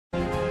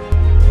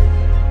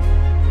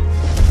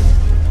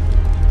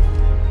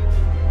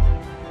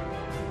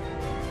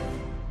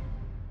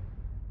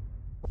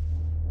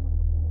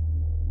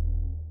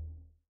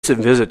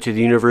recent visit to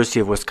the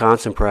University of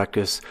Wisconsin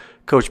practice,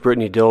 Coach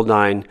Brittany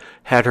Dildine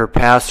had her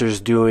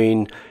passers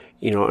doing,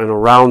 an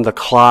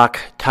around-the-clock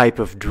type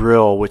of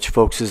drill, which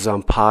focuses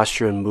on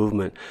posture and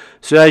movement.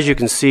 So as you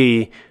can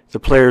see, the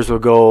players will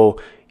go,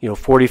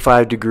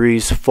 45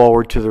 degrees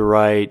forward to the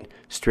right,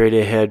 straight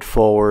ahead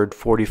forward,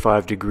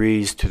 45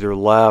 degrees to their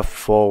left,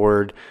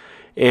 forward,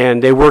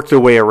 and they work their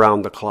way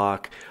around the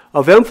clock.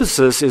 Of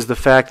emphasis is the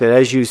fact that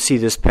as you see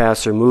this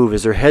passer move,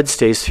 is their head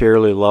stays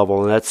fairly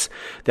level, and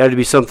that would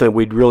be something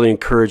we'd really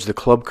encourage the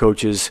club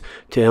coaches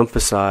to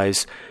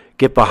emphasize.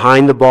 Get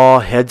behind the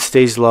ball, head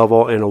stays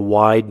level, and a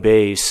wide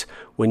base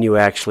when you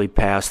actually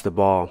pass the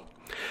ball.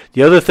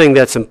 The other thing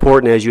that's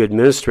important as you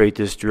administrate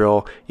this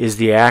drill is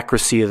the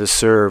accuracy of the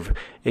serve.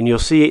 And you'll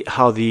see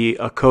how the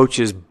coach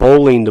is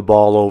bowling the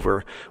ball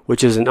over,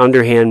 which is an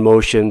underhand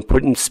motion,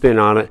 putting spin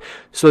on it.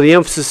 So the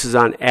emphasis is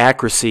on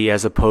accuracy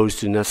as opposed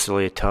to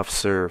necessarily a tough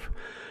serve.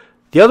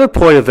 The other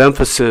point of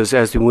emphasis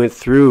as we went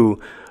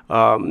through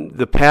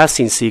the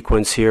passing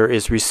sequence here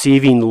is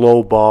receiving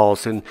low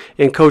balls. And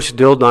Coach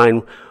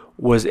Dildine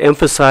was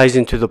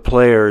emphasizing to the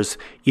players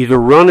either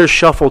run or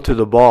shuffle to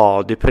the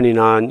ball, depending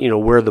on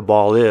where the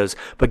ball is,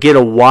 but get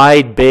a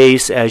wide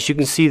base, as you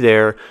can see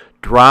there,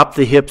 drop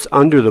the hips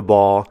under the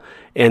ball,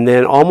 and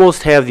then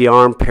almost have the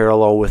arm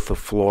parallel with the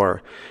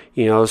floor.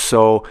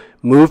 So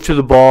move to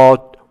the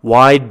ball,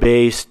 wide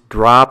base,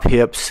 drop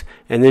hips,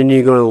 and then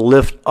you're going to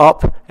lift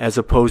up as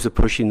opposed to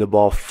pushing the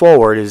ball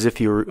forward as if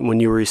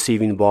when you were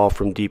receiving the ball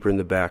from deeper in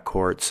the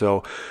backcourt.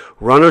 So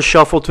run or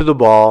shuffle to the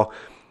ball.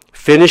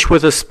 Finish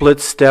with a split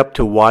step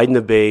to widen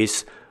the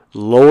base,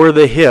 lower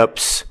the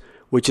hips,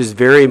 which is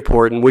very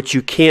important, which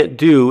you can't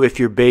do if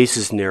your base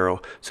is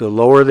narrow. So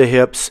lower the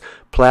hips,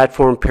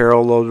 platform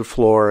parallel to the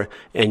floor,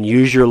 and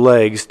use your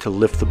legs to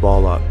lift the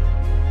ball up.